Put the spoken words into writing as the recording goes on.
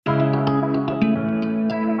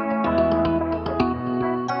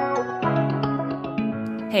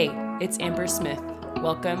Hey, it's Amber Smith.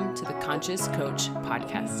 Welcome to the Conscious Coach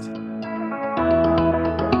Podcast.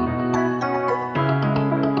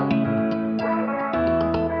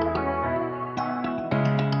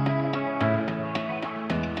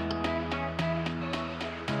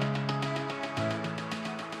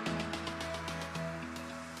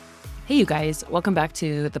 Hey, you guys, welcome back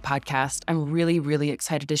to the podcast. I'm really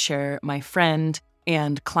excited to share my friend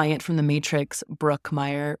and client from the Matrix, Brooke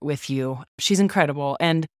Meyer, with you. She's incredible,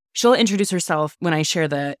 and she'll introduce herself when I share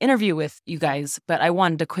the interview with you guys, but I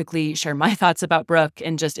wanted to quickly share my thoughts about Brooke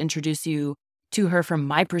and just introduce you to her from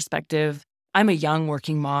my perspective. I'm a young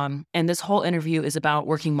working mom, and this whole interview is about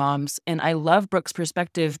working moms, and I love Brooke's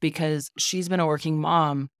perspective because she's been a working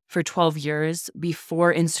mom for 12 years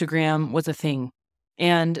before Instagram was a thing.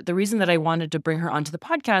 And the reason that I wanted to bring her onto the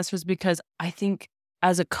podcast was because I think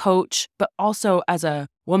as a coach, but also as a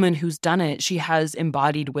woman who's done it, she has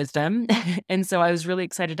embodied wisdom. And so I was really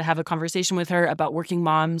excited to have a conversation with her about working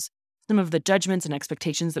moms, some of the judgments and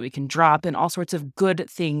expectations that we can drop, and all sorts of good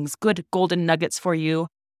things, good golden nuggets for you.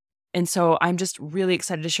 And so I'm just really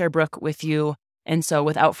excited to share Brooke with you. And so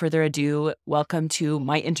without further ado, welcome to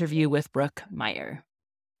my interview with Brooke Meyer.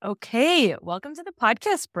 Okay, welcome to the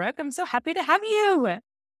podcast, Brooke. I'm so happy to have you.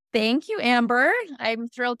 Thank you, Amber. I'm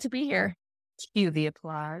thrilled to be here. Cue the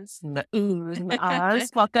applause and the oohs and the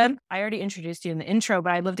ahs. Welcome. I already introduced you in the intro,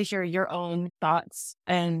 but I'd love to hear your own thoughts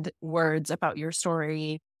and words about your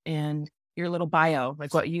story and your little bio,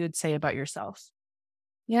 like what you would say about yourself.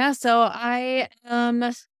 Yeah, so I am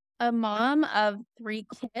a mom of 3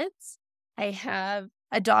 kids. I have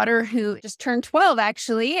a daughter who just turned 12,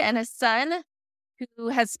 actually, and a son who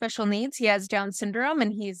has special needs. He has Down syndrome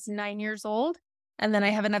and he's 9 years old. And then I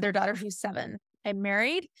have another daughter who's 7. I'm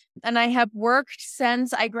married and I have worked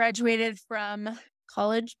since I graduated from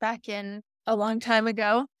college back in a long time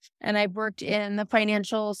ago. And I've worked in the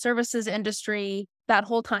financial services industry that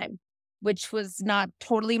whole time, which was not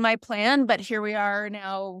totally my plan, but here we are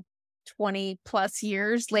now 20 plus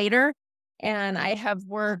years later. And I have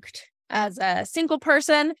worked as a single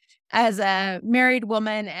person, as a married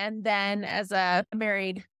woman, and then as a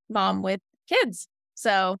married mom with kids.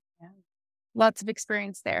 So lots of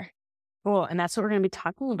experience there. Cool. And that's what we're going to be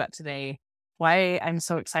talking about today. Why I'm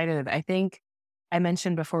so excited. I think I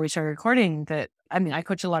mentioned before we started recording that, I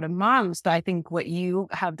coach a lot of moms, but I think what you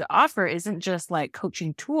have to offer isn't just like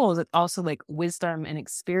coaching tools. It's also like wisdom and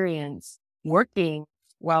experience working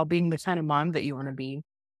while being the kind of mom that you want to be.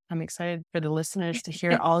 I'm excited for the listeners to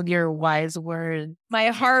hear all your wise words. My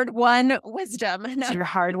hard-won wisdom. No. Your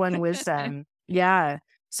hard-won wisdom. Yeah.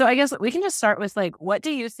 So I guess we can just start with like, what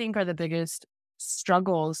do you think are the biggest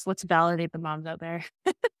struggles? Let's validate the moms out there.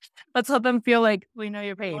 Let's help them feel like we know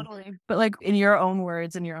your pain. Totally. But like in your own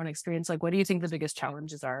words and your own experience, like what do you think the biggest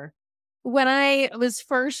challenges are? When I was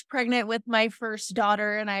first pregnant with my first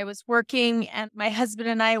daughter and I was working and my husband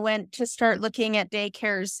and I went to start looking at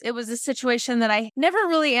daycares, it was a situation that I never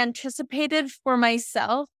really anticipated for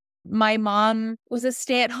myself. My mom was a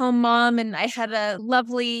stay-at-home mom and I had a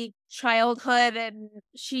lovely childhood and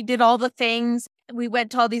she did all the things. We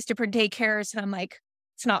went to all these different daycares and I'm like,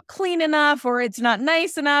 it's not clean enough or it's not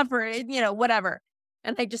nice enough or, whatever.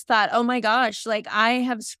 And I just thought, oh my gosh, like I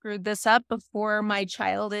have screwed this up before my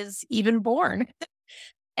child is even born.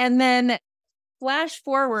 And then flash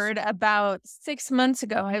forward about 6 months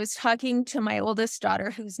ago, I was talking to my oldest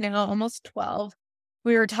daughter, who's now almost 12.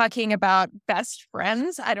 We were talking about best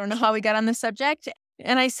friends. I don't know how we got on the subject.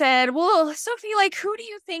 And I said, well, Sophie, like, who do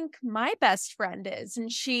you think my best friend is?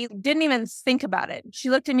 And she didn't even think about it. She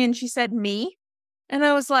looked at me and she said, me. And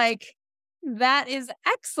I was like, that is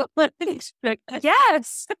excellent.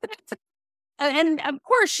 Yes. And of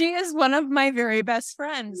course, she is one of my very best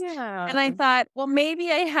friends. Yeah. And I thought, well, maybe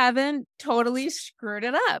I haven't totally screwed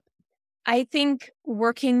it up. I think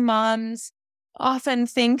working moms often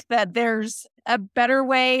think that there's a better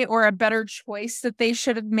way or a better choice that they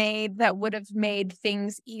should have made that would have made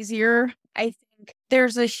things easier. I think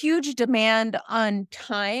there's a huge demand on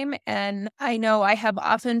time. And I know I have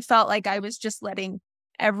often felt like I was just letting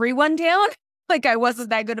everyone down. Like I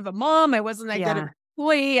wasn't that good of a mom. I wasn't that good of an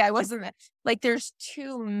employee. I wasn't like there's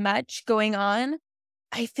too much going on.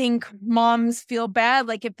 I think moms feel bad.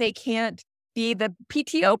 Like if they can't be the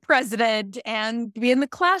PTO president and be in the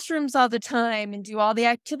classrooms all the time and do all the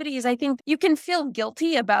activities, I think you can feel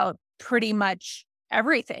guilty about pretty much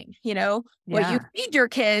everything, what you feed your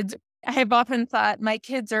kids. I have often thought my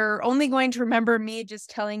kids are only going to remember me just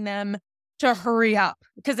telling them to hurry up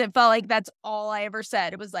because it felt like that's all I ever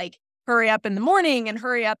said. It was like, hurry up in the morning and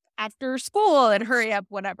hurry up after school and hurry up,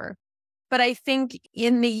 whatever. But I think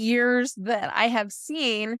in the years that I have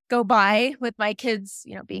seen go by with my kids,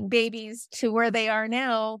 being babies to where they are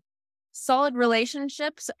now, solid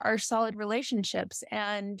relationships are solid relationships.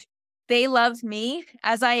 And they love me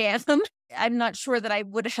as I am. I'm not sure that I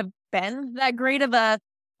would have been that great of a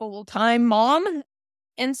full-time mom.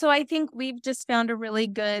 And so I think we've just found a really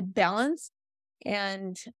good balance.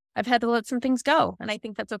 And I've had to let some things go. And I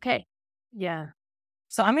think that's okay. Yeah.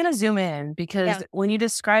 So I'm going to zoom in because when you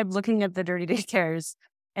describe looking at the dirty daycares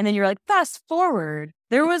and then you're like, fast forward,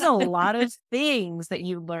 there was a lot of things that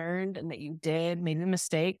you learned and that you did, maybe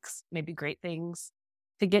mistakes, maybe great things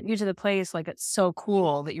to get you to the place. Like, it's so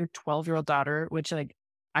cool that your 12-year-old daughter, which like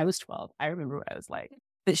I was 12, I remember what I was like,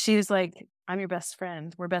 that she's like, I'm your best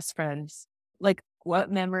friend. We're best friends. Like,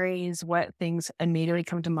 what memories, what things immediately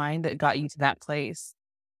come to mind that got you to that place?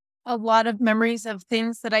 A lot of memories of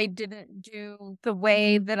things that I didn't do the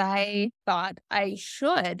way that I thought I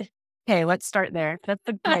should. Okay, let's start there. That's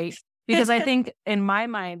great. Because I think in my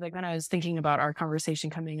mind, like when I was thinking about our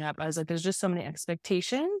conversation coming up, I was like, there's just so many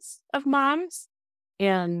expectations of moms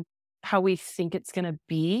and how we think it's going to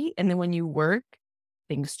be. And then when you work,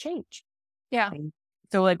 things change. Yeah.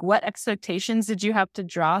 So like, what expectations did you have to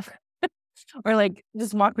drop? Or like,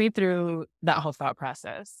 just walk me through that whole thought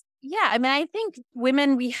process. Yeah. I mean, I think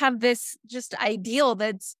women, we have this just ideal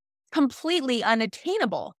that's completely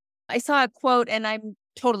unattainable. I saw a quote and I'm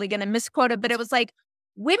totally going to misquote it, but it was like,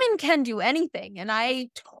 women can do anything. And I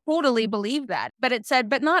totally believe that. But it said,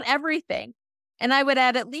 but not everything. And I would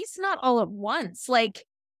add, at least not all at once. Like,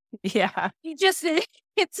 yeah,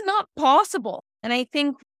 it's not possible. And I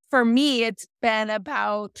think for me, it's been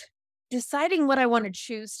about deciding what I want to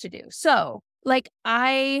choose to do. So, like,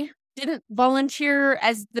 I didn't volunteer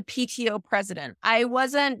as the PTO president. I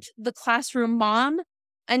wasn't the classroom mom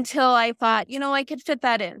until I thought, I could fit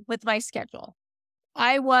that in with my schedule.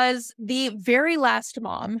 I was the very last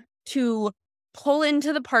mom to pull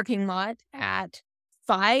into the parking lot at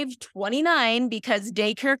 5:29 because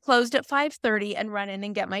daycare closed at 5:30 and run in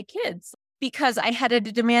and get my kids because I had a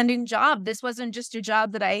demanding job. This wasn't just a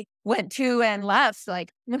job that I went to and left.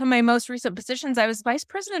 Like, one of my most recent positions, I was vice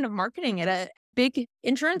president of marketing at a big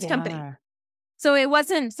insurance company. So it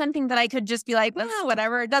wasn't something that I could just be like, well,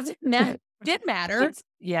 whatever. It doesn't matter. Did matter.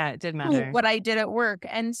 Yeah, it did matter. What I did at work.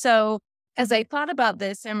 And so as I thought about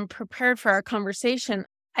this and prepared for our conversation,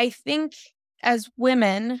 I think as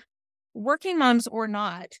women, working moms or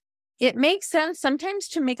not, it makes sense sometimes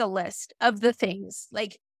to make a list of the things.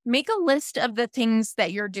 Like, make a list of the things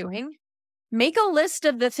that you're doing. Make a list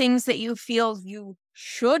of the things that you feel you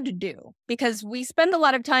should do, because we spend a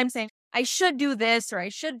lot of time saying, I should do this or I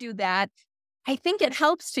should do that. I think it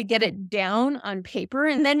helps to get it down on paper,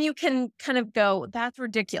 and then you can kind of go, that's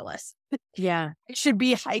ridiculous. Yeah. I should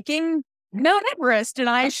be hiking Mount Everest and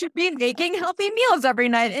I should be making healthy meals every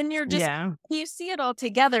night. And you're just, you see it all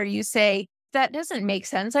together. You say, that doesn't make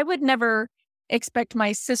sense. I would never expect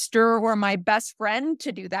my sister or my best friend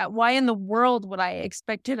to do that. Why in the world would I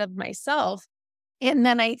expect it of myself? And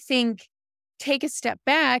then I think, take a step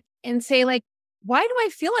back and say, like, why do I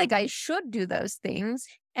feel like I should do those things?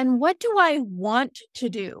 And what do I want to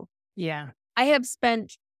do? Yeah. I have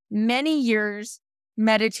spent many years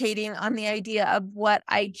meditating on the idea of what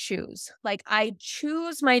I choose. Like, I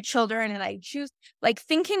choose my children and I choose, like,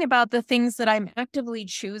 thinking about the things that I'm actively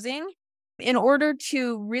choosing in order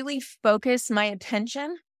to really focus my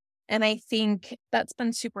attention. And I think that's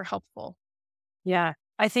been super helpful. Yeah.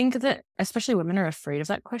 I think that especially women are afraid of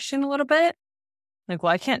that question a little bit. Like,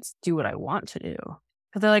 well, I can't do what I want to do.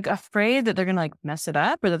 Because they're like afraid that they're going to like mess it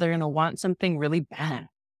up or that they're going to want something really bad.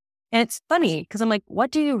 And it's funny because I'm like,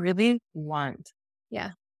 what do you really want?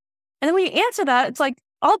 Yeah. And then when you answer that, it's like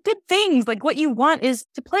all good things. Like, what you want is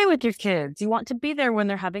to play with your kids. You want to be there when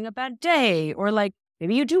they're having a bad day, or like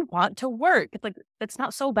maybe you do want to work. It's like, it's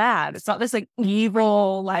not so bad. It's not this like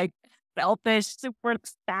evil, like selfish, super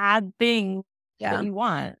bad thing that you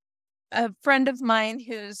want. A friend of mine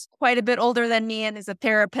who's quite a bit older than me and is a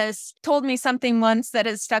therapist told me something once that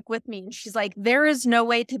has stuck with me. And she's like, there is no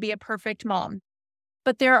way to be a perfect mom,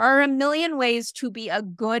 but there are a million ways to be a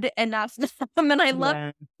good enough mom. And I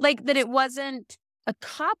love like that it wasn't a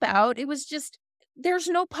cop-out. It was just, there's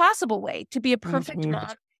no possible way to be a perfect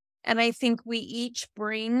mom. And I think we each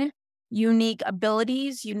bring unique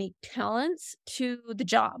abilities, unique talents to the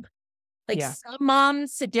job. Like, some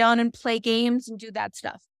moms sit down and play games and do that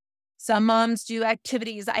stuff. Some moms do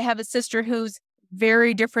activities. I have a sister who's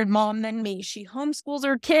very different mom than me. She homeschools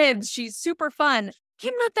her kids. She's super fun.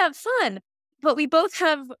 I'm not that fun. But we both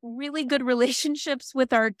have really good relationships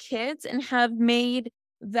with our kids and have made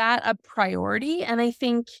that a priority. And I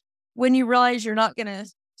think when you realize you're not going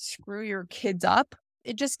to screw your kids up.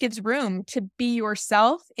 It just gives room to be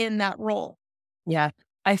yourself in that role. Yeah.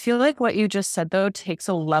 I feel like what you just said, though, takes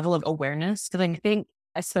a level of awareness. Because I think,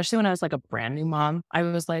 especially when I was like a brand new mom, I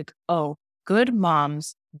was like, oh, good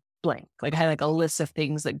moms blank. Like I had like a list of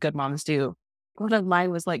things that good moms do. One of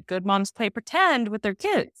mine was like, good moms play pretend with their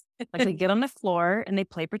kids. Like they get on the floor and they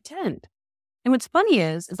play pretend. And what's funny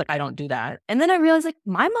is like, I don't do that. And then I realized like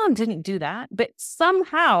my mom didn't do that. But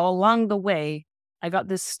somehow along the way, I got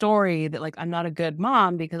this story that like, I'm not a good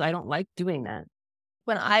mom because I don't like doing that.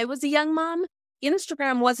 When I was a young mom,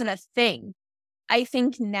 Instagram wasn't a thing. I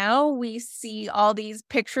think now we see all these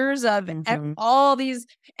pictures of all these,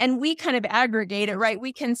 and we kind of aggregate it, right?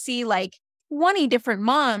 We can see like 20 different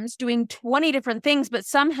moms doing 20 different things, but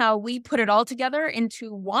somehow we put it all together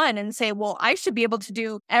into one and say, well, I should be able to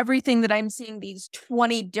do everything that I'm seeing these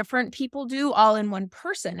 20 different people do all in one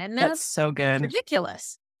person. And That's so good.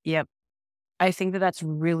 Ridiculous. Yep. I think that that's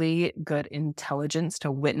really good intelligence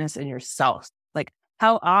to witness in yourself. Like,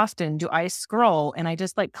 how often do I scroll and I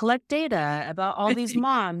just like collect data about all these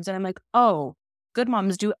moms? And I'm like, oh, good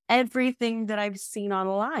moms do everything that I've seen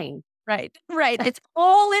online. Right. It's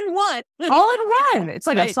all in one. All in one. It's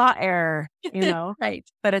like a saw error, you know? Right.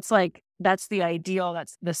 But it's like, that's the ideal.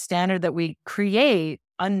 That's the standard that we create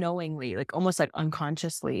unknowingly, like almost like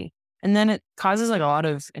unconsciously. And then it causes like a lot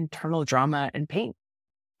of internal drama and pain.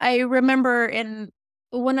 I remember in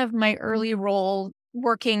one of my early role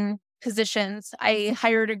working positions, I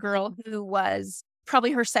hired a girl who was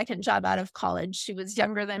probably her second job out of college. She was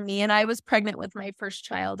younger than me, and I was pregnant with my first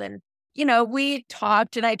child. And, you know, we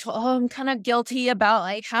talked and I told, oh, I'm kind of guilty about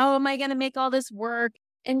like, how am I going to make all this work?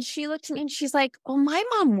 And she looked at me and she's like, oh, my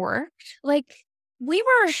mom worked. Like, we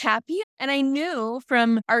were happy. And I knew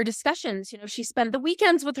from our discussions, you know, she spent the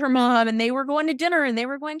weekends with her mom and they were going to dinner and they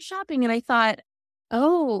were going shopping. And I thought,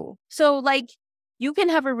 oh, so like you can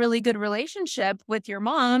have a really good relationship with your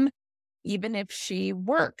mom, even if she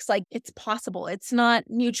works. Like it's possible. It's not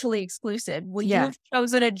mutually exclusive. Well, you've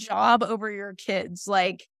chosen a job over your kids.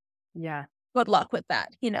 Like, good luck with that.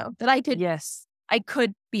 You know, that I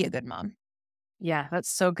could be a good mom. Yeah, that's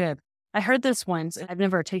so good. I heard this once, and I've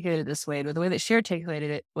never articulated it this way, but the way that she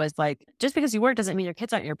articulated it was like, just because you work doesn't mean your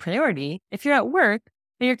kids aren't your priority. If you're at work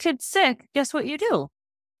and your kid's sick, guess what you do?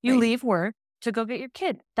 You leave work to go get your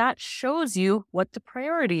kid. That shows you what the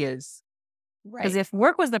priority is. Right. Because if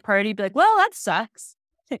work was the priority, you'd be like, well, that sucks,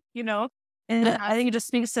 you know? And I think it just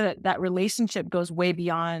speaks to that relationship goes way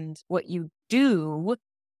beyond what you do.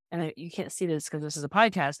 And you can't see this because this is a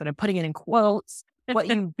podcast, but I'm putting it in quotes. What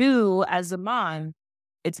you do as a mom,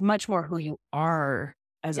 it's much more who you are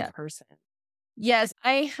as a person. Yes,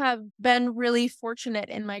 I have been really fortunate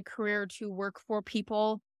in my career to work for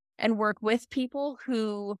people and work with people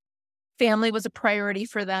who family was a priority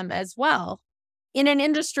for them as well. In an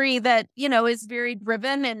industry that, you know, is very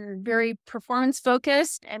driven and very performance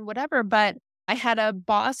focused and whatever. But I had a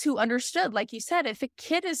boss who understood, like you said, if a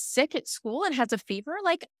kid is sick at school and has a fever,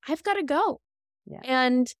 like I've got to go. Yeah.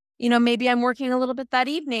 And, you know, maybe I'm working a little bit that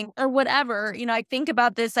evening or whatever. You know, I think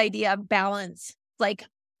about this idea of balance, like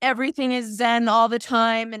everything is zen all the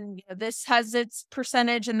time. And you know, this has its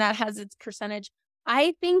percentage and that has its percentage.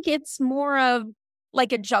 I think it's more of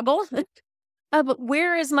like a juggle. But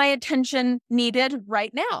where is my attention needed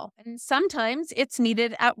right now? And sometimes it's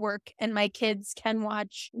needed at work and my kids can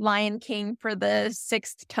watch Lion King for the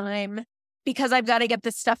 6th time because I've got to get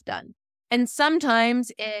this stuff done. And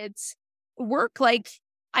sometimes it's work. Like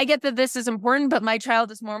I get that this is important, but my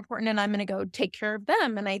child is more important and I'm going to go take care of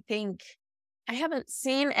them. And I think I haven't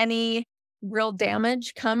seen any real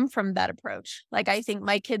damage come from that approach. Like I think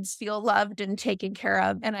my kids feel loved and taken care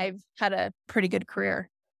of and I've had a pretty good career.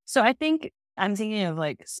 So I think I'm thinking of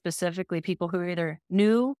like specifically people who are either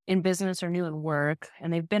new in business or new in work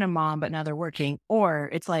and they've been a mom, but now they're working, or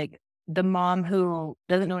it's like the mom who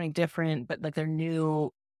doesn't know any different, but like they're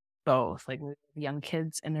new both, like young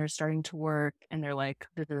kids and they're starting to work and they're like,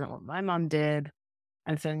 this isn't what my mom did.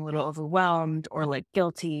 I'm feeling a little overwhelmed or like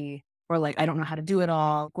guilty or like, I don't know how to do it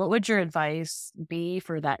all. What would your advice be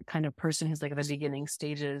for that kind of person who's like at the beginning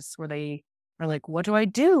stages where they are like, what do I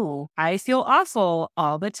do? I feel awful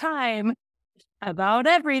all the time about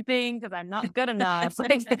everything because I'm not good enough,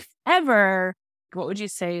 like ever. What would you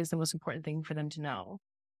say is the most important thing for them to know?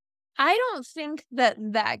 I don't think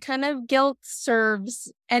that kind of guilt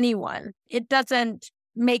serves anyone. It doesn't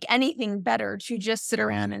make anything better to just sit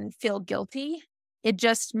around and feel guilty. It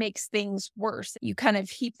just makes things worse. You kind of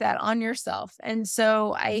heap that on yourself. And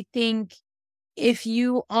so I think if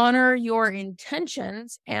you honor your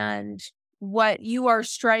intentions and what you are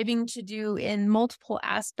striving to do in multiple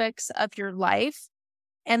aspects of your life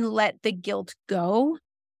and let the guilt go,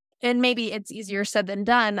 And maybe it's easier said than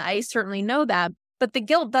done. I certainly know that. But the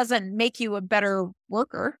guilt doesn't make you a better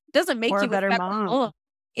worker. It doesn't make Or a you a better better mom. mom.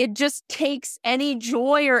 It just takes any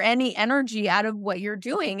joy or any energy out of what you're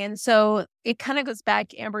doing. And so it kind of goes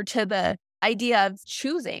back, Amber, to the idea of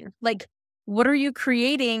choosing. Like, what are you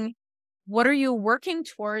creating? What are you working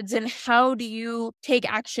towards? And how do you take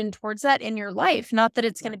action towards that in your life? Not that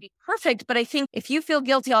it's going to be perfect, but I think if you feel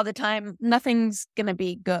guilty all the time, nothing's going to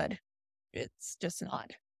be good. It's just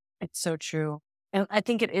not. It's so true. And I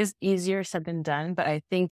think it is easier said than done. But I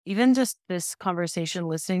think even just this conversation,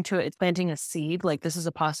 listening to it, it's planting a seed. Like this is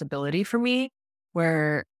a possibility for me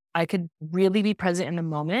where I could really be present in the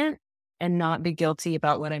moment and not be guilty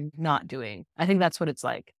about what I'm not doing. I think that's what it's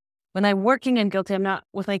like. When I'm working, I'm guilty I'm not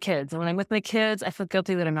with my kids. And when I'm with my kids, I feel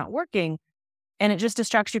guilty that I'm not working. And it just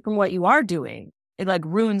distracts you from what you are doing. It like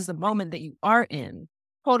ruins the moment that you are in.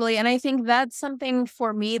 Totally. And I think that's something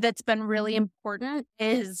for me that's been really important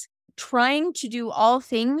is trying to do all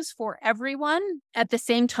things for everyone at the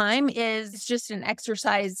same time is just an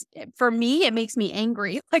exercise. For me, it makes me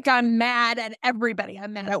angry. Like I'm mad at everybody.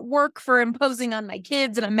 I'm mad at work for imposing on my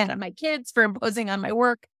kids, and I'm mad at my kids for imposing on my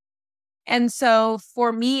work. And so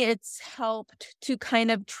for me, it's helped to kind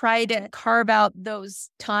of try to carve out those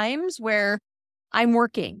times where I'm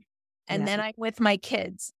working and then I'm with my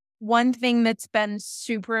kids. One thing that's been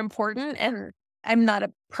super important, and I'm not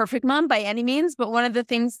a perfect mom by any means, but one of the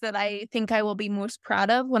things that I think I will be most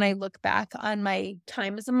proud of when I look back on my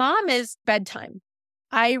time as a mom is bedtime.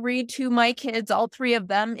 I read to my kids, all three of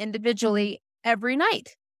them individually every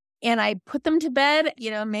night, and I put them to bed.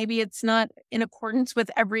 Maybe it's not in accordance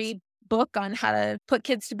with every book on how to put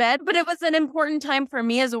kids to bed, but it was an important time for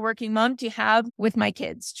me as a working mom to have with my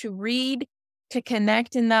kids, to read, to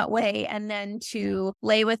connect in that way, and then to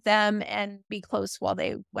lay with them and be close while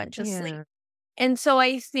they went to sleep. And so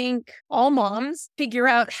I think all moms figure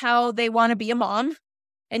out how they want to be a mom,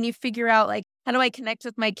 and you figure out like, how do I connect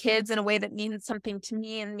with my kids in a way that means something to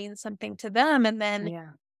me and means something to them? And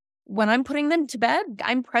then when I'm putting them to bed,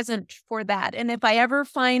 I'm present for that. And if I ever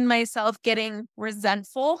find myself getting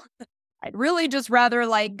resentful, I'd really just rather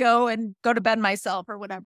like go to bed myself or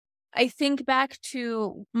whatever. I think back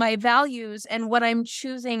to my values and what I'm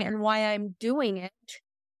choosing and why I'm doing it.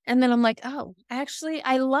 And then I'm like, oh, actually,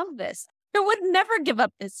 I love this. I would never give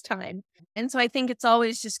up this time. And so I think it's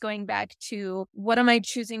always just going back to what am I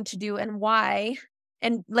choosing to do and why?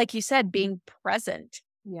 And like you said, being present.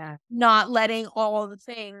 Yeah. Not letting all the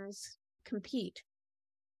things compete.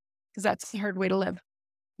 Because that's a hard way to live.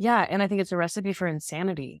 Yeah. And I think it's a recipe for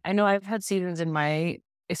insanity. I know I've had seasons in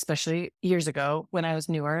especially years ago when I was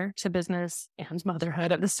newer to business and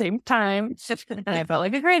motherhood at the same time. And I felt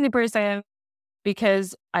like a crazy person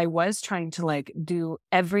because I was trying to like do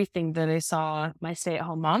everything that I saw my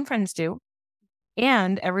stay-at-home mom friends do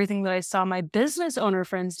and everything that I saw my business owner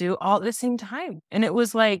friends do all at the same time. And it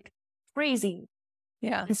was like crazy.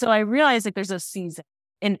 Yeah. And so I realized like there's a season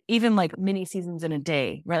and even like mini seasons in a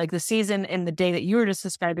day, right? Like the season in the day that you were just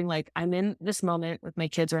describing, like I'm in this moment with my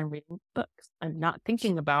kids or I'm reading books. I'm not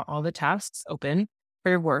thinking about all the tasks open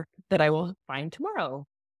for work that I will find tomorrow,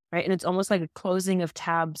 right? And it's almost like a closing of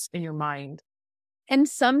tabs in your mind. And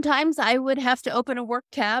sometimes I would have to open a work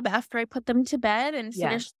tab after I put them to bed and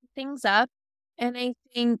finish things up. And I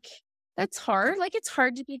think that's hard. Like it's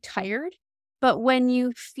hard to be tired. But when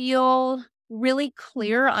you feel really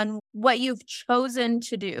clear on what you've chosen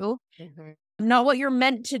to do, not what you're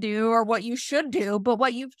meant to do or what you should do, but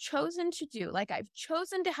what you've chosen to do. Like I've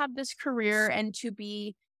chosen to have this career and to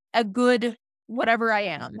be a good whatever I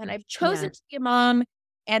am. And I've chosen to be a mom.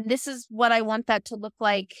 And this is what I want that to look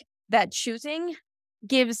like. That choosing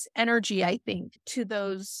gives energy, I think, to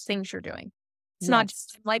those things you're doing. It's not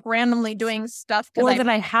just like randomly doing stuff or that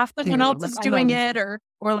I have to. Someone else is doing it or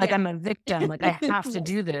like I'm a victim. Like I have to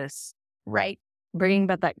do this. Right. Bringing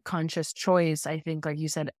back that conscious choice, I think, like you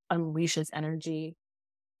said, unleashes energy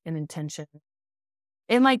and intention.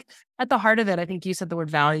 And like at the heart of it, I think you said the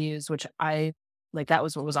word values, which I like, that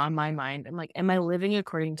was what was on my mind. I'm like, am I living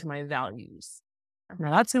according to my values?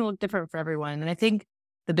 Now that's going to look different for everyone. And I think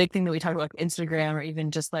the big thing that we talk about, like Instagram or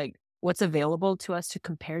even just like what's available to us to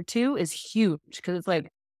compare to is huge because it's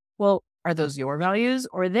like, well, are those your values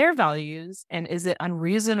or their values? And is it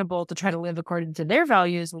unreasonable to try to live according to their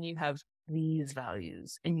values when you have these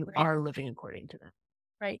values and you are living according to them?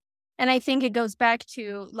 Right. And I think it goes back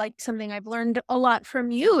to like something I've learned a lot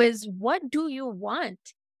from you is what do you want?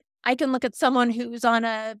 I can look at someone who's on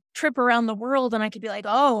a trip around the world and I could be like,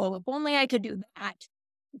 oh, if only I could do that.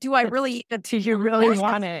 Do I really do you really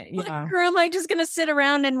want it? Yeah. Or am I just going to sit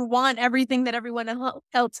around and want everything that everyone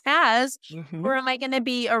else has? Or am I going to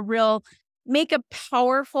be a real make a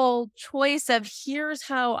powerful choice of here's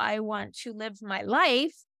how I want to live my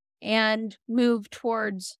life and move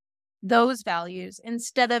towards those values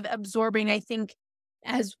instead of absorbing. I think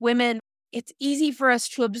as women, it's easy for us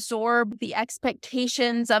to absorb the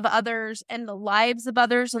expectations of others and the lives of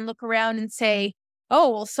others and look around and say, oh,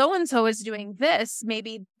 well, so-and-so is doing this.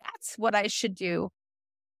 Maybe that's what I should do.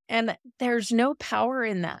 And there's no power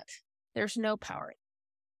in that. There's no power.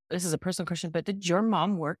 This is a personal question, but did your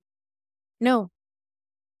mom work? No.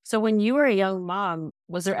 So when you were a young mom,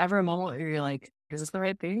 was there ever a moment where you're like, is this the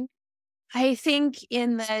right thing? I think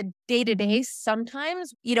in the day-to-day,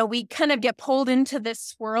 sometimes, we kind of get pulled into this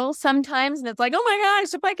swirl sometimes. And it's like, oh my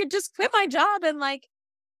gosh, if I could just quit my job and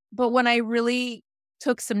but when I really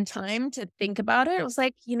took some time to think about it, it was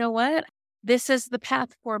like, you know what? This is the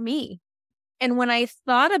path for me. And when I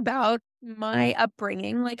thought about my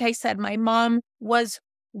upbringing, like I said, my mom was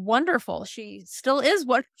wonderful. She still is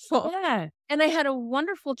wonderful. Yeah. And I had a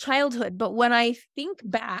wonderful childhood. But when I think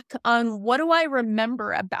back on what do I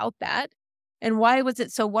remember about that and why was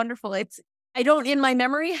it so wonderful, I don't in my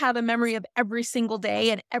memory have a memory of every single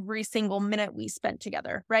day and every single minute we spent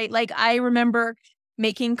together, right? Like I remember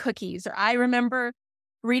making cookies or I remember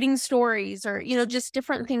reading stories or, just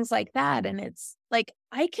different things like that. And it's like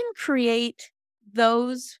I can create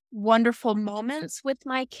those wonderful moments with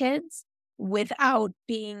my kids without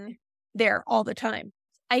being there all the time.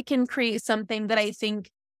 I can create something that I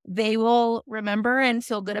think they will remember and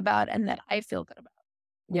feel good about and that I feel good about.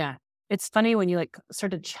 Yeah. It's funny when you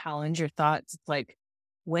start to challenge your thoughts. It's like,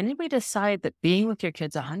 when did we decide that being with your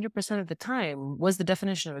kids 100% of the time was the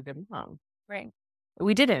definition of a good mom? Right.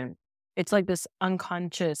 We didn't. It's like this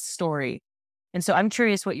unconscious story. And so I'm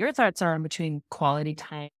curious what your thoughts are on between quality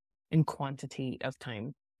time and quantity of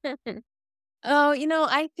time. Oh,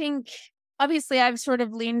 I think obviously I've sort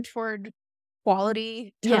of leaned toward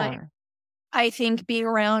quality time. Yeah. I think being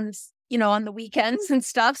around, on the weekends and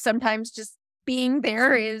stuff, sometimes just being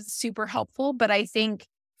there is super helpful. But I think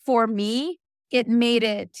for me, it made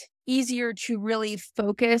it easier to really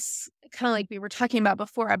focus, kind of like we were talking about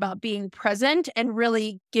before, about being present and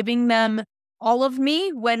really giving them all of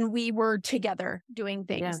me when we were together doing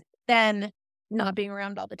things than not being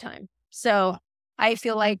around all the time. So I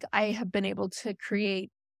feel like I have been able to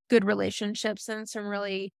create good relationships and some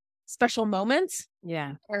really special moments.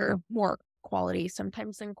 Yeah. Or more quality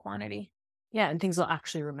sometimes than quantity. Yeah. And things I'll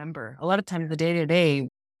actually remember. A lot of times the day to day,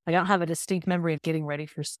 I don't have a distinct memory of getting ready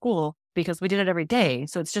for school because we did it every day.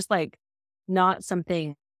 So it's just not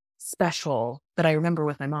something special that I remember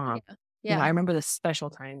with my mom. Yeah. I remember the special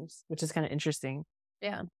times, which is kind of interesting.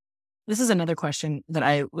 Yeah. This is another question that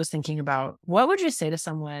I was thinking about. What would you say to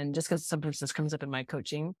someone, just because sometimes this comes up in my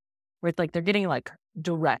coaching, where it's they're getting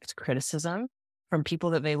direct criticism from people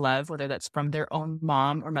that they love, whether that's from their own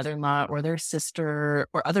mom or mother-in-law or their sister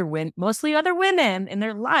or mostly other women in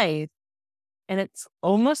their life. And it's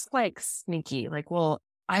almost sneaky, well,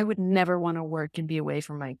 I would never want to work and be away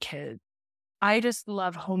from my kids. I just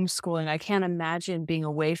love homeschooling. I can't imagine being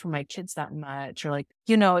away from my kids that much. Or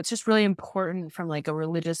it's just really important from a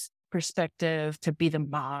religious perspective to be the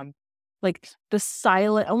mom. The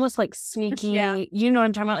silent, almost sneaky, you know what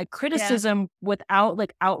I'm talking about? Criticism without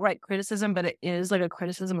outright criticism, but it is a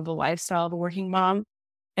criticism of the lifestyle of a working mom.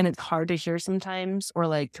 And it's hard to hear sometimes, or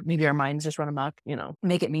maybe our minds just run amok,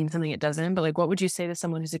 make it mean something it doesn't. But what would you say to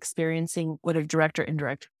someone who's experiencing whether direct or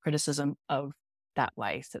indirect criticism of that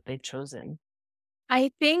life that they've chosen?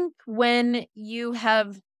 I think when you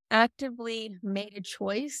have actively made a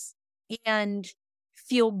choice and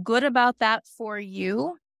feel good about that for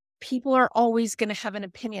you, people are always going to have an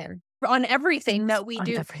opinion on everything that we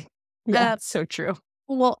do. Yeah, so true.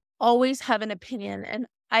 Will always have an opinion. And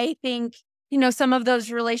I think, some of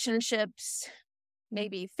those relationships,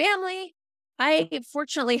 maybe family, I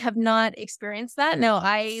fortunately have not experienced that. No,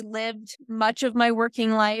 I lived much of my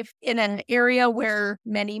working life in an area where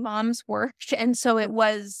many moms worked. And so it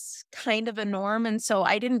was kind of a norm. And so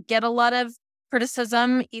I didn't get a lot of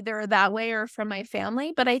criticism either that way or from my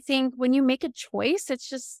family. But I think when you make a choice, it's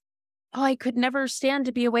just, oh, I could never stand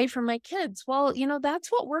to be away from my kids. Well, that's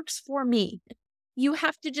what works for me. You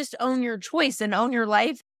have to just own your choice and own your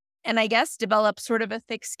life. And I guess develop sort of a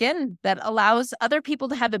thick skin that allows other people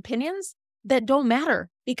to have opinions that don't matter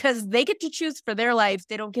because they get to choose for their life.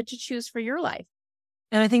 They don't get to choose for your life.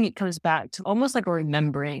 And I think it comes back to almost a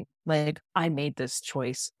remembering, I made this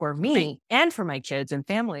choice for me and for my kids and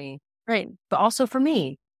family. Right. But also for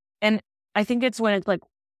me. And I think it's when it's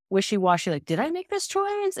wishy-washy, like, did I make this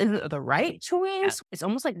choice? Is it the right choice? It's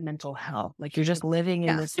almost like mental health. Like you're just living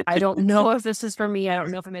in this, I don't know if this is for me. I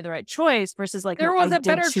don't know if I made the right choice versus like, there no, was I a did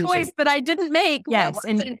better choose choice it. that I didn't make. Yes.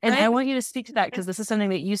 And I want you to speak to that because this is something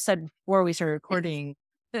that you said before we started recording.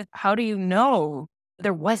 How do you know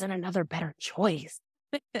there wasn't another better choice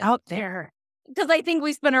out there? Because I think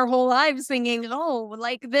we spend our whole lives thinking, oh,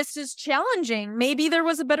 like this is challenging. Maybe there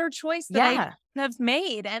was a better choice that I could have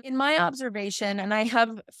made. And in my observation, and I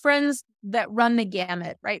have friends that run the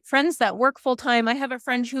gamut, right? Friends that work full time. I have a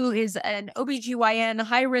friend who is an OBGYN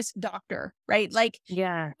high risk doctor, right? Like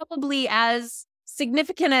probably as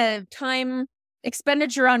significant a time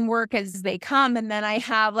expenditure on work as they come. And then I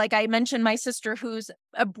have, like I mentioned, my sister who's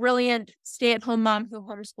a brilliant stay-at-home mom who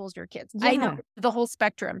homeschools her kids. I know the whole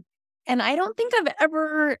spectrum. And I don't think I've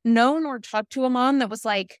ever known or talked to a mom that was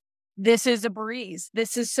like, this is a breeze.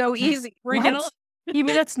 This is so easy. You mean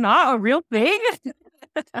that's not a real thing?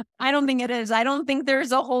 I don't think it is. I don't think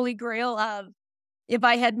there's a holy grail of, if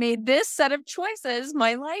I had made this set of choices,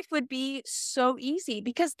 my life would be so easy,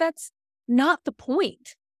 because that's not the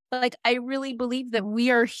point. Like, I really believe that we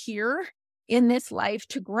are here in this life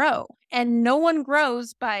to grow, and no one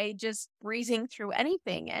grows by just breezing through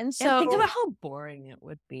anything. And so think about how boring it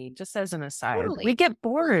would be. Just as an aside, we get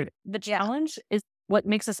bored. The challenge is what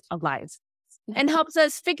makes us alive and helps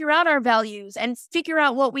us figure out our values and figure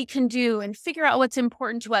out what we can do and figure out what's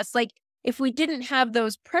important to us. Like, if we didn't have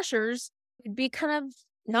those pressures, it'd be kind of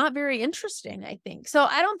not very interesting, I think. So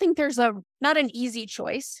I don't think there's not an easy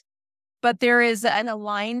choice, but there is an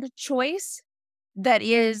aligned choice that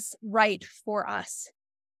is right for us.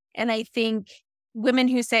 And I think women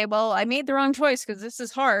who say, well, I made the wrong choice because this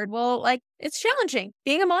is hard. Well, like, it's challenging.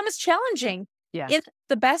 Being a mom is challenging in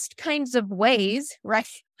the best kinds of ways, right?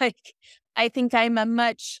 Like, I think I'm a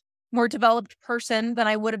much more developed person than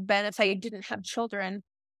I would have been if I didn't have children.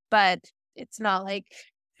 But it's not like,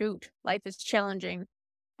 shoot, life is challenging.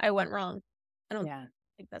 I went wrong. I don't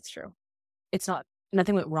think that's true. It's not,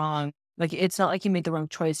 nothing went wrong. Like, it's not like you made the wrong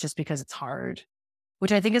choice just because it's hard,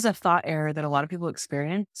 which I think is a thought error that a lot of people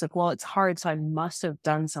experience. It's like, well, it's hard, so I must have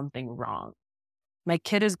done something wrong. My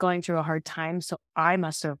kid is going through a hard time, so I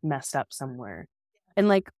must have messed up somewhere. And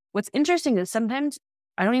like, what's interesting is sometimes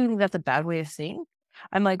I don't even think that's a bad way of saying.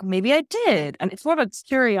 I'm like, maybe I did. And it's more of a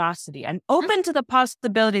curiosity. I'm open to the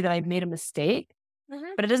possibility that I've made a mistake,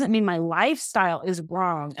 but it doesn't mean my lifestyle is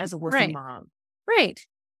wrong as a working mom. Right.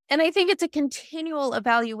 And I think it's a continual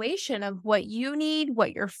evaluation of what you need,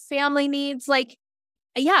 what your family needs. Like,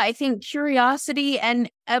 I think curiosity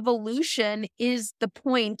and evolution is the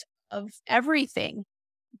point of everything.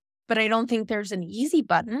 But I don't think there's an easy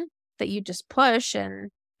button that you just push. And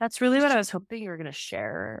that's really what I was hoping you were going to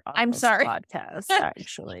share on this podcast,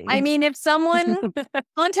 actually. I mean, if someone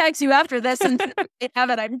contacts you after this and have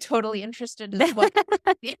it, I'm totally interested as well.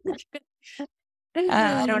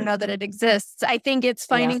 I don't know that it exists. I think it's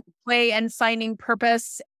finding way and finding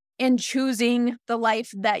purpose and choosing the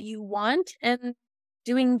life that you want and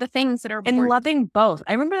doing the things that are important. And loving both.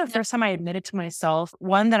 I remember the first time I admitted to myself,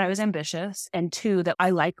 one, that I was ambitious, and two, that I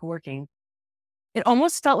like working. It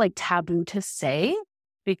almost felt like taboo to say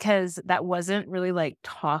because that wasn't really like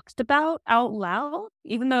talked about out loud,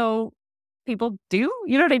 even though people do.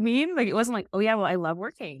 You know what I mean? Like, it wasn't like, oh yeah, well, I love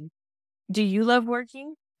working. Do you love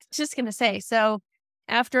working? Just going to say, so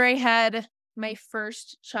after I had my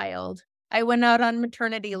first child, I went out on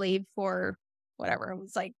maternity leave for whatever, it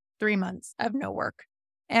was like 3 months of no work.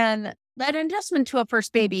 And that adjustment to a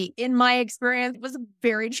first baby, in my experience, was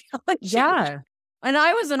very challenging. Yeah. And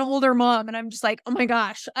I was an older mom, and I'm just like, oh my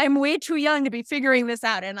gosh, I'm way too young to be figuring this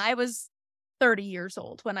out. And I was 30 years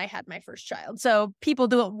old when I had my first child. So people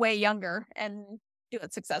do it way younger and do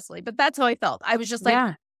it successfully. But that's how I felt. I was just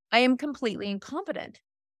like, I am completely incompetent.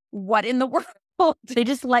 What in the world? They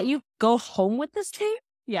just let you go home with this tape?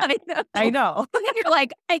 Yeah, I know. And you're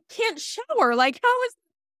like, I can't shower. Like, how is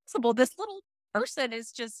it possible? This little person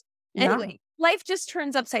is just, anyway, life just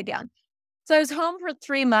turns upside down. So I was home for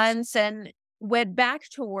 3 months and went back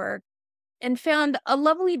to work and found a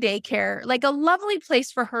lovely daycare, like a lovely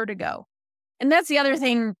place for her to go. And that's the other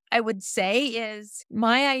thing I would say is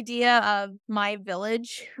my idea of my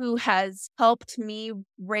village who has helped me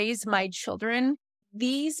raise my children.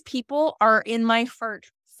 These people are in my heart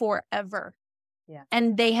forever. Yeah.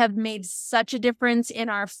 And they have made such a difference in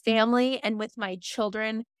our family and with my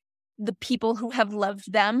children, the people who have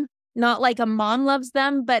loved them, not like a mom loves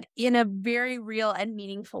them, but in a very real and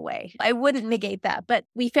meaningful way. I wouldn't negate that, but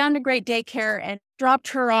we found a great daycare and dropped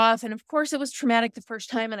her off. And of course it was traumatic the first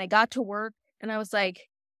time. And I got to work and I was like,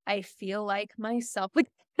 I feel like myself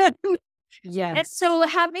again. Yes. And so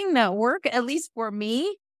having that work, at least for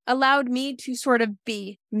me, allowed me to sort of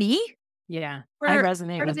be me Yeah. I for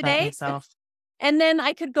resonate part of with the that day. myself. And then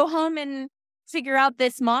I could go home and figure out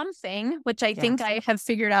this mom thing, which I think Yes. I have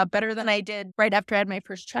figured out better than I did right after I had my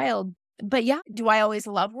first child. But yeah, do I always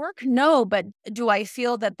love work? No, but do I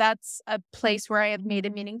feel that that's a place where I have made a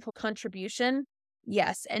meaningful contribution?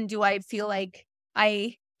 Yes. And do I feel like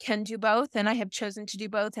I can do both and I have chosen to do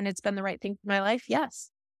both and it's been the right thing for my life? Yes.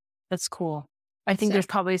 That's cool. I think So, there's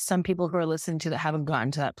probably some people who are listening to that haven't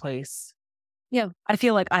gotten to that place. yeah. I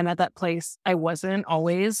feel like I'm at that place. I wasn't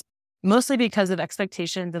always, mostly because of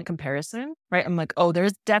expectations and comparison, right? I'm like, oh,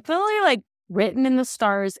 there's definitely like written in the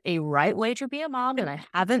stars a right way to be a mom, and I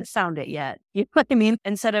haven't found it yet. You know what I mean?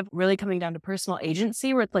 Instead of really coming down to personal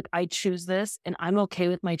agency, where it's like, I choose this and I'm okay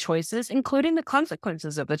with my choices, including the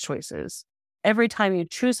consequences of the choices. Every time you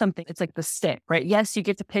choose something, it's like the stick, right? Yes, you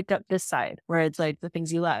get to pick up this side where it's like the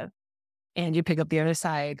things you love, and you pick up the other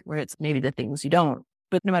side where it's maybe the things you don't.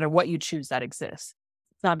 But no matter what you choose, that exists.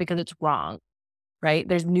 It's not because it's wrong, right?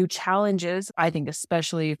 There's new challenges, I think,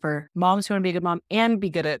 especially for moms who want to be a good mom and be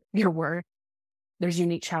good at your work. There's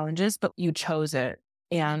unique challenges, but you chose it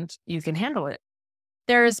and you can handle it.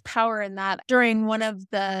 There is power in that. During one of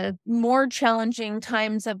the more challenging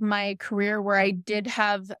times of my career where I did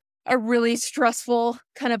have a really stressful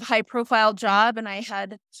kind of high profile job and I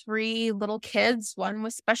had 3 little kids, one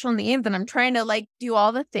with special needs, and I'm trying to like do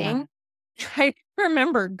all the things. I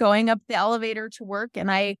remember going up the elevator to work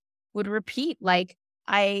and I would repeat, like,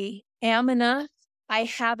 I am enough. I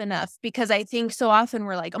have enough. Because I think so often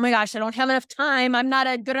we're like, oh my gosh, I don't have enough time. I'm not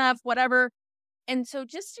a good enough, whatever. And so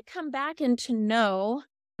just to come back and to know,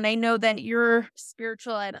 and I know that you're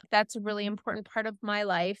spiritual, and that's a really important part of my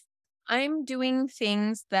life. I'm doing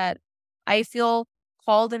things that I feel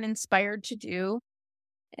called and inspired to do.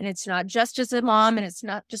 And it's not just as a mom and it's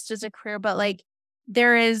not just as a career, but like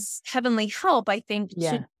there is heavenly help, I think,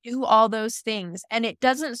 Yeah. to do all those things. And it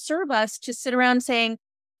doesn't serve us to sit around saying,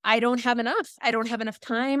 I don't have enough. I don't have enough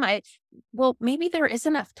time. Well, maybe there is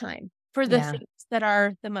enough time for the Yeah. things that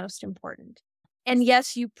are the most important. And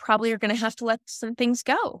yes, you probably are going to have to let some things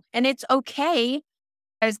go. And it's okay.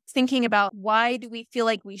 I was thinking about why do we feel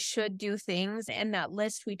like we should do things and that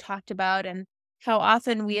list we talked about and how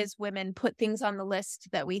often we as women put things on the list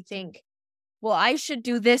that we think, well, I should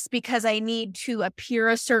do this because I need to appear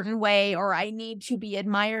a certain way or I need to be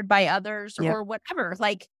admired by others Yep. or whatever.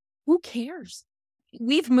 Like, who cares?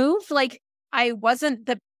 We've moved. Like, I wasn't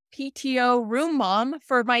the PTO room mom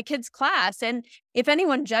for my kids' class. And if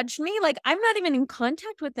anyone judged me, like, I'm not even in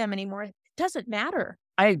contact with them anymore. It doesn't matter.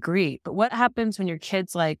 I agree. But what happens when your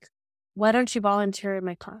kid's like, why don't you volunteer in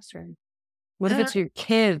my classroom? What if it's your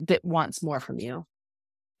kid that wants more from you?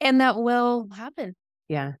 And that will happen.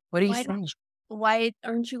 Yeah. What do you Why say? Why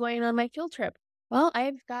aren't you going on my field trip? Well,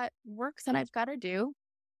 I've got work that I've got to do.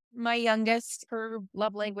 My youngest, her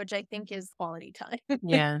love language, I think, is quality time.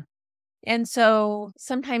 Yeah. And so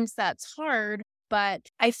sometimes that's hard, but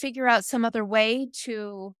I figure out some other way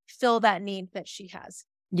to fill that need that she has.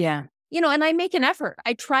 Yeah. And I make an effort.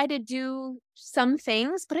 I try to do some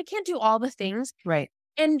things, but I can't do all the things. Right.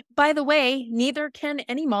 And by the way, neither can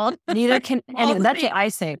any mom. Neither can All anyone. the That's what things. I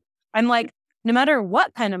say. I'm like, no matter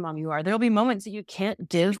what kind of mom you are, there'll be moments that you can't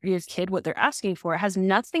give your kid what they're asking for. It has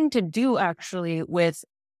nothing to do actually with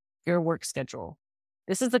your work schedule.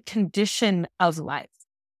 This is a condition of life.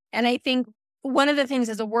 And I think one of the things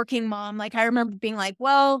as a working mom, like I remember being like,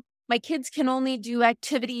 well, my kids can only do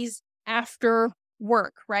activities after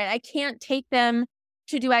work, right? I can't take them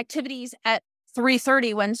to do activities at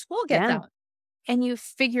 3:30 when school gets out. And you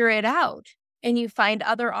figure it out and you find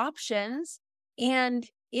other options and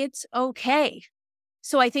it's okay.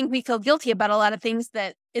 So I think we feel guilty about a lot of things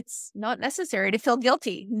that it's not necessary to feel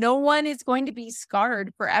guilty. No one is going to be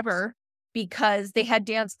scarred forever because they had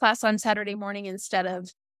dance class on Saturday morning instead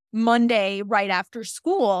of Monday right after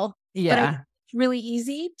school. But Yeah. it's really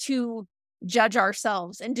easy to judge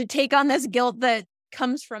ourselves and to take on this guilt that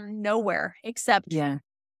comes from nowhere except, Yeah.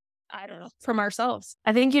 I don't know, from ourselves.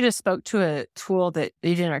 I think you just spoke to a tool that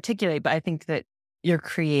you didn't articulate, but I think that you're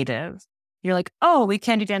creative. You're like, oh, we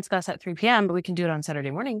can't do dance class at 3 p.m., but we can do it on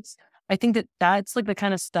Saturday mornings. I think that that's like the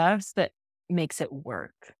kind of stuff that makes it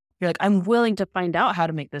work. You're like, I'm willing to find out how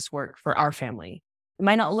to make this work for our family. It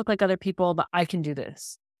might not look like other people, but I can do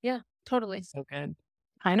this. Yeah, totally. So good.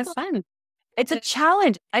 Kind of fun. It's a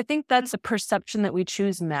challenge. I think that's a perception that we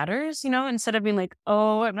choose matters, instead of being like,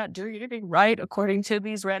 oh, I'm not doing anything right according to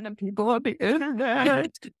these random people on the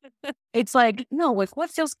internet. It's like, no, like what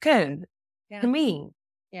feels good to me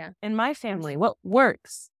and my family, what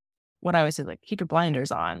works. What I always say, like, keep your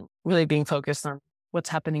blinders on, really being focused on what's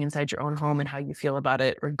happening inside your own home and how you feel about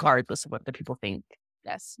it, regardless of what the people think.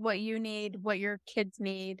 Yes. What you need, what your kids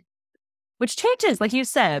need. Which changes, like you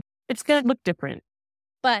said, it's going to look different.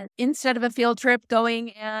 But instead of a field trip,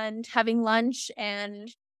 going and having lunch and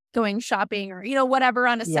going shopping or, whatever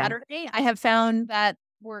on a Saturday, I have found that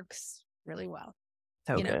works really well.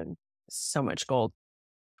 So good. So much gold.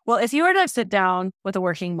 Well, if you were to sit down with a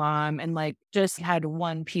working mom and like just had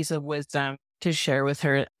one piece of wisdom to share with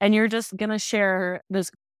her, and you're just going to share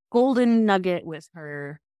this golden nugget with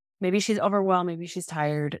her, maybe she's overwhelmed, maybe she's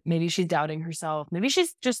tired, maybe she's doubting herself, maybe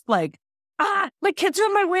she's just like, my kids are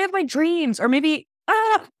in my way of my dreams, or maybe,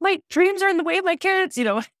 my dreams are in the way of my kids,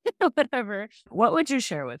 whatever. What would you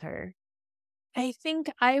share with her? I think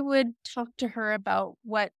I would talk to her about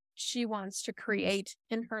what she wants to create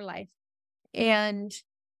in her life. And,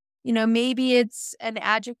 maybe it's an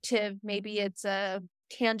adjective, maybe it's a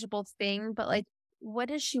tangible thing, but like, what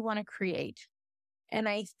does she want to create? And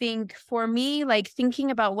I think for me, like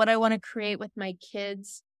thinking about what I want to create with my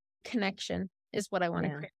kids, connection is what I want to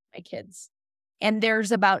create with my kids. And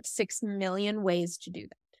there's about 6 million ways to do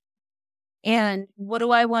that. And what do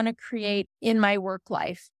I want to create in my work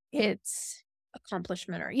life? It's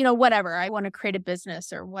accomplishment or, whatever. I want to create a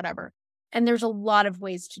business or whatever. And there's a lot of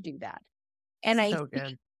ways to do that. And I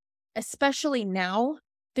think, especially now,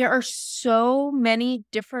 there are so many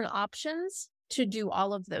different options to do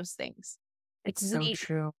all of those things. It's so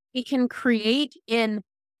true. We can create in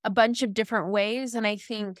a bunch of different ways. And I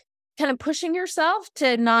think kind of pushing yourself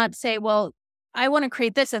to not say, well, I want to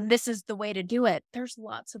create this and this is the way to do it. There's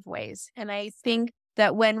lots of ways. And I think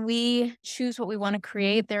that when we choose what we want to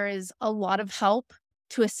create, there is a lot of help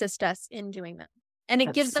to assist us in doing that. And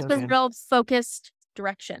it gives us a real focused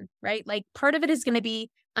direction, right? Like part of it is going to be,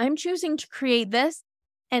 I'm choosing to create this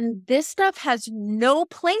and this stuff has no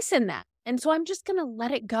place in that. And so I'm just going to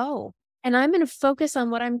let it go. And I'm going to focus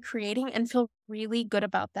on what I'm creating and feel really good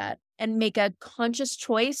about that and make a conscious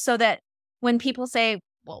choice so that when people say,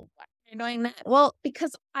 well, why are you doing that? Well,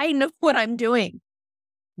 because I know what I'm doing.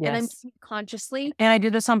 Yes. And I'm doing it consciously. And I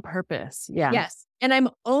do this on purpose. Yeah. Yes. And I'm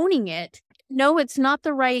owning it. No, it's not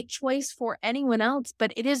the right choice for anyone else,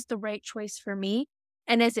 but it is the right choice for me.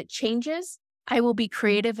 And as it changes, I will be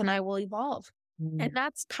creative and I will evolve. And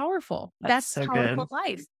that's powerful. That's so powerful good.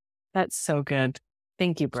 life. That's so good.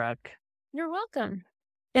 Thank you, Brooke. You're welcome.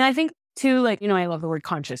 And I think too, like, I love the word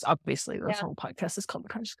conscious. Obviously, this whole podcast is called The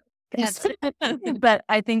Conscious. Yes. But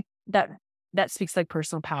I think that speaks like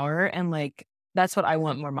personal power. And like, that's what I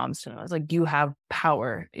want more moms to know. It's like, you have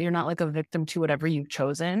power. You're not like a victim to whatever you've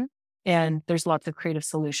chosen. And there's lots of creative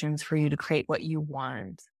solutions for you to create what you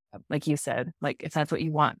want. Like you said, like if that's what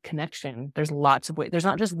you want, connection, there's lots of ways. There's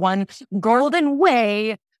not just one golden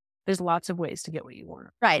way. There's lots of ways to get what you want.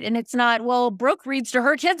 Right. And it's not, well, Brooke reads to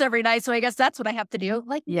her kids every night, so I guess that's what I have to do.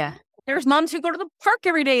 Like, there's moms who go to the park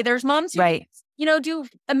every day. There's moms who, do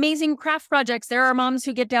amazing craft projects. There are moms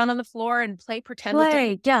who get down on the floor and pretend.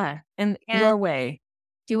 And your way.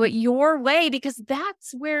 Do it your way, because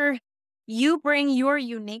that's where you bring your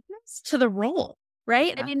uniqueness to the role,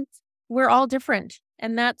 right? Yeah. I mean, we're all different.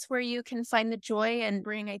 And that's where you can find the joy and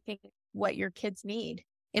bring, I think, what your kids need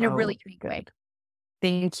in a really unique way.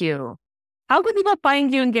 Thank you. How can people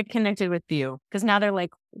find you and get connected with you? Because now they're like,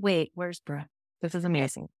 wait, where's Brooke? This is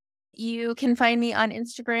amazing. You can find me on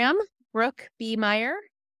Instagram, Brooke B. Meyer.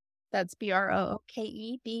 That's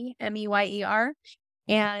BROOKEBMEYER.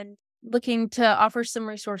 And looking to offer some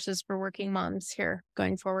resources for working moms here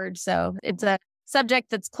going forward. So it's a subject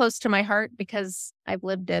that's close to my heart because I've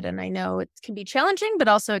lived it and I know it can be challenging, but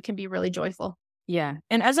also it can be really joyful. Yeah.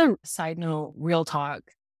 And as a side note, real talk,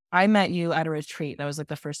 I met you at a retreat. That was like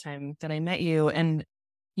the first time that I met you. And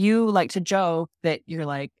you like to joke that you're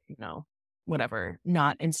like, whatever,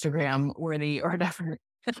 not Instagram worthy or whatever,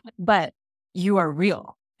 but you are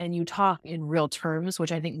real and you talk in real terms,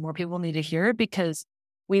 which I think more people need to hear, because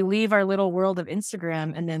we leave our little world of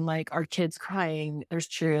Instagram and then like our kids crying, there's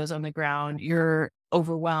Cheerios on the ground, you're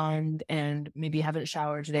overwhelmed and maybe haven't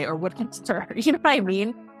showered today or whatever, you know what I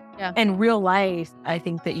mean? Yeah. And real life, I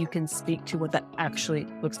think that you can speak to what that actually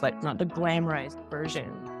looks like, not the glamorized version,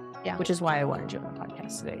 which is why I wanted you on the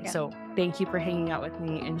podcast today. Yeah. So thank you for hanging out with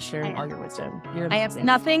me and sharing all your wisdom. I have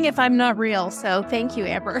nothing if I'm not real. So thank you,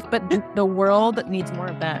 Amber. But the world needs more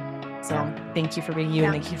of that. So thank you for being you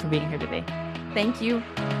and thank you for being here today. Thank you.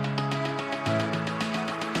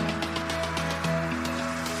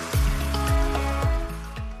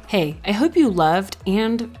 Hey, I hope you loved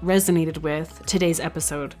and resonated with today's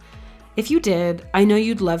episode. If you did, I know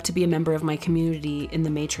you'd love to be a member of my community in the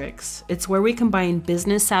Matrix. It's where we combine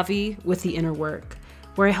business savvy with the inner work.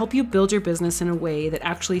 where I help you build your business in a way that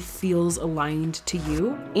actually feels aligned to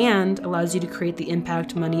you and allows you to create the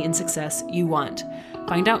impact, money, and success you want.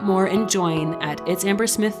 Find out more and join at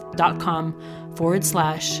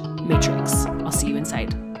itsambersmith.com/matrix. I'll see you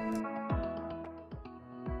inside.